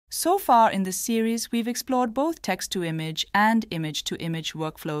So far in this series, we've explored both text-to-image and image-to-image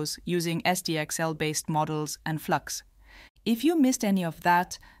workflows using SDXL-based models and Flux. If you missed any of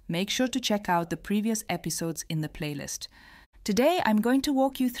that, make sure to check out the previous episodes in the playlist. Today, I'm going to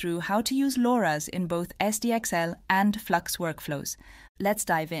walk you through how to use LoRAs in both SDXL and Flux workflows. Let's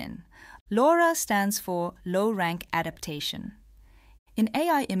dive in. LoRA stands for Low Rank Adaptation. In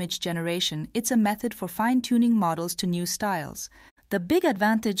AI image generation, it's a method for fine-tuning models to new styles. The big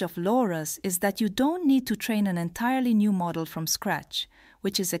advantage of LoRAs is that you don't need to train an entirely new model from scratch,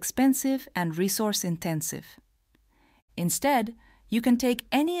 which is expensive and resource-intensive. Instead, you can take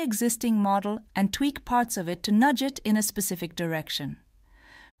any existing model and tweak parts of it to nudge it in a specific direction.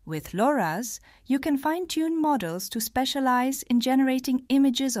 With LoRAs, you can fine-tune models to specialize in generating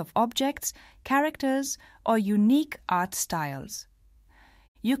images of objects, characters, or unique art styles.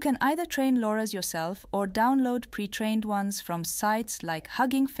 You can either train LoRAs yourself or download pre-trained ones from sites like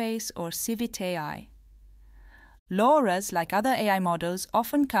Hugging Face or Civit.ai. LoRAs, like other AI models,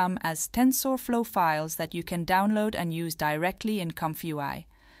 often come as TensorFlow files that you can download and use directly in ComfyUI.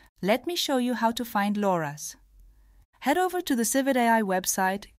 Let me show you how to find LoRAs. Head over to the Civit.ai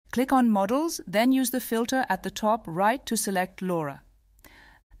website, click on Models, then use the filter at the top right to select LoRA.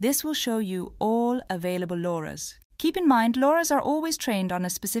 This will show you all available LoRAs. Keep in mind, LoRAs are always trained on a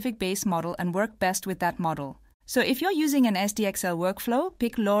specific base model and work best with that model. So if you're using an SDXL workflow,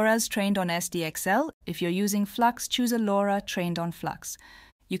 pick LoRAs trained on SDXL. If you're using Flux, choose a LoRA trained on Flux.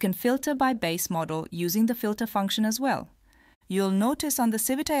 You can filter by base model using the filter function as well. You'll notice on the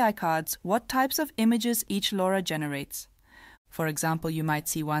Civit.ai cards what types of images each LoRA generates. For example, you might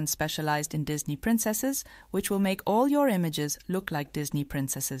see one specialized in Disney princesses, which will make all your images look like Disney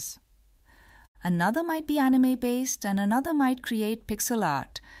princesses. Another might be anime-based, and another might create pixel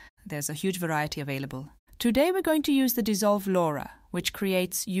art. There's a huge variety available. Today we're going to use the Dissolve LoRA, which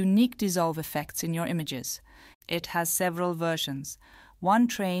creates unique dissolve effects in your images. It has several versions, one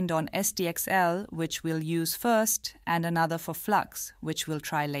trained on SDXL, which we'll use first, and another for Flux, which we'll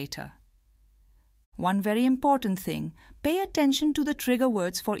try later. One very important thing, pay attention to the trigger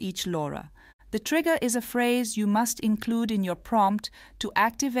words for each LoRA. The trigger is a phrase you must include in your prompt to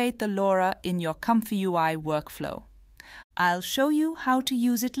activate the LoRA in your ComfyUI workflow. I'll show you how to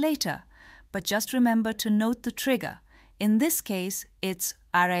use it later, but just remember to note the trigger. In this case, it's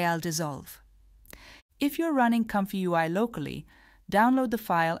RAL Dissolve. If you're running ComfyUI locally, download the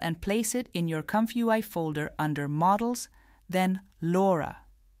file and place it in your ComfyUI folder under Models, then LoRA.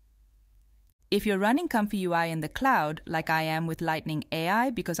 If you're running ComfyUI in the cloud, like I am with Lightning AI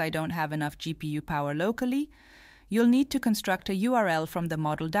because I don't have enough GPU power locally, you'll need to construct a URL from the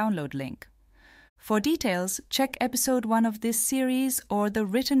model download link. For details, check episode 1 of this series or the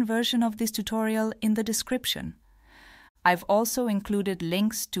written version of this tutorial in the description. I've also included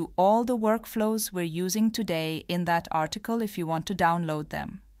links to all the workflows we're using today in that article if you want to download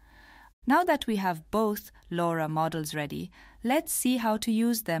them. Now that we have both LoRA models ready, let's see how to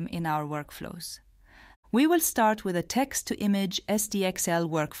use them in our workflows. We will start with a text-to-image SDXL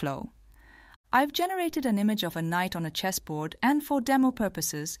workflow. I've generated an image of a knight on a chessboard, and for demo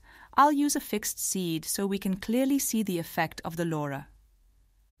purposes, I'll use a fixed seed so we can clearly see the effect of the LoRA.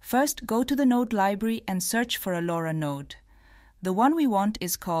 First, go to the node library and search for a LoRA node. The one we want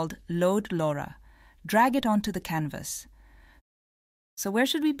is called Load LoRA. Drag it onto the canvas. So where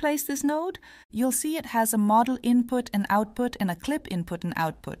should we place this node? You'll see it has a model input and output and a clip input and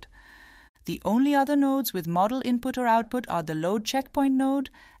output. The only other nodes with model input or output are the load checkpoint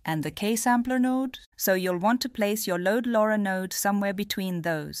node and the K-sampler node, so you'll want to place your load LoRA node somewhere between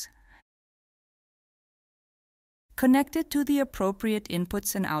those. Connect it to the appropriate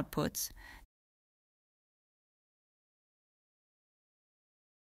inputs and outputs.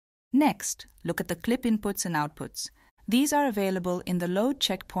 Next, look at the clip inputs and outputs. These are available in the load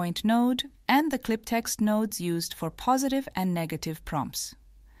checkpoint node and the clip text nodes used for positive and negative prompts.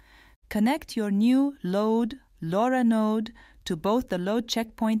 Connect your new load LoRA node to both the load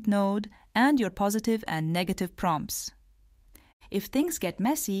checkpoint node and your positive and negative prompts. If things get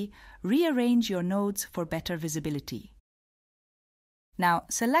messy, rearrange your nodes for better visibility. Now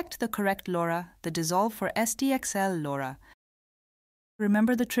select the correct LoRA, the Dissolve for SDXL LoRA.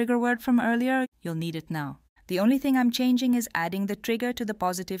 Remember the trigger word from earlier? You'll need it now. The only thing I'm changing is adding the trigger to the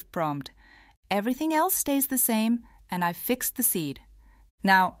positive prompt. Everything else stays the same, and I've fixed the seed.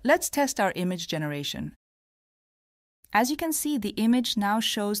 Now, let's test our image generation. As you can see, the image now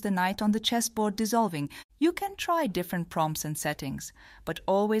shows the knight on the chessboard dissolving. You can try different prompts and settings, but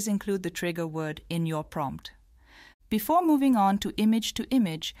always include the trigger word in your prompt. Before moving on to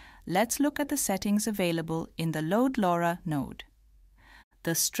image, let's look at the settings available in the Load LoRA node.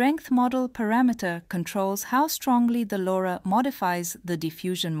 The strength model parameter controls how strongly the LoRA modifies the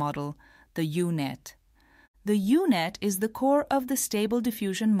diffusion model, the U-net. The U-net is the core of the stable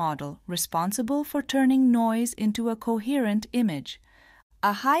diffusion model, responsible for turning noise into a coherent image.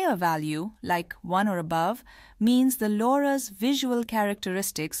 A higher value, like 1 or above, means the LoRa's visual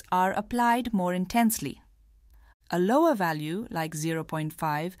characteristics are applied more intensely. A lower value, like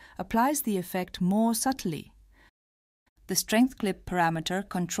 0.5, applies the effect more subtly. The strength clip parameter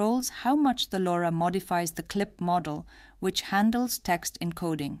controls how much the LoRA modifies the clip model, which handles text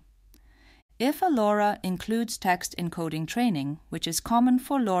encoding. If a LoRA includes text encoding training, which is common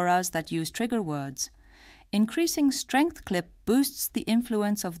for LoRAs that use trigger words, increasing strength clip boosts the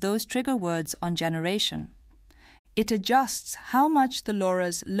influence of those trigger words on generation. It adjusts how much the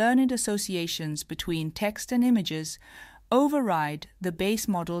LoRa's learned associations between text and images override the base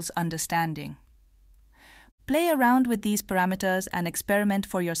model's understanding. Play around with these parameters and experiment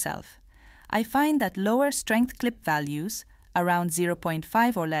for yourself. I find that lower strength clip values, around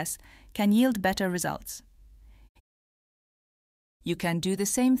 0.5 or less, can yield better results. You can do the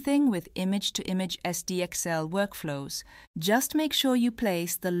same thing with image-to-image SDXL workflows. Just make sure you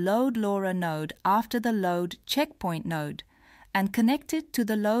place the load LoRA node after the load checkpoint node and connect it to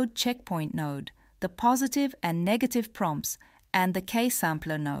the load checkpoint node, the positive and negative prompts, and the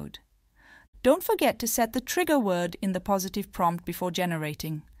K-sampler node. Don't forget to set the trigger word in the positive prompt before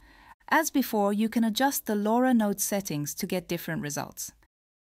generating. As before, you can adjust the LoRA node settings to get different results.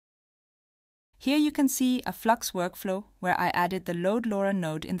 Here you can see a Flux workflow where I added the load LoRA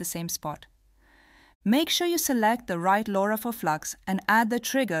node in the same spot. Make sure you select the right LoRA for Flux and add the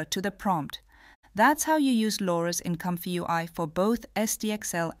trigger to the prompt. That's how you use LoRAs in ComfyUI for both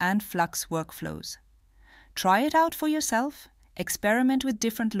SDXL and Flux workflows. Try it out for yourself, experiment with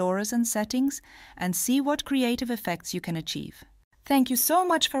different LoRAs and settings, and see what creative effects you can achieve. Thank you so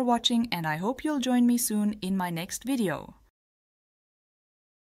much for watching, and I hope you'll join me soon in my next video.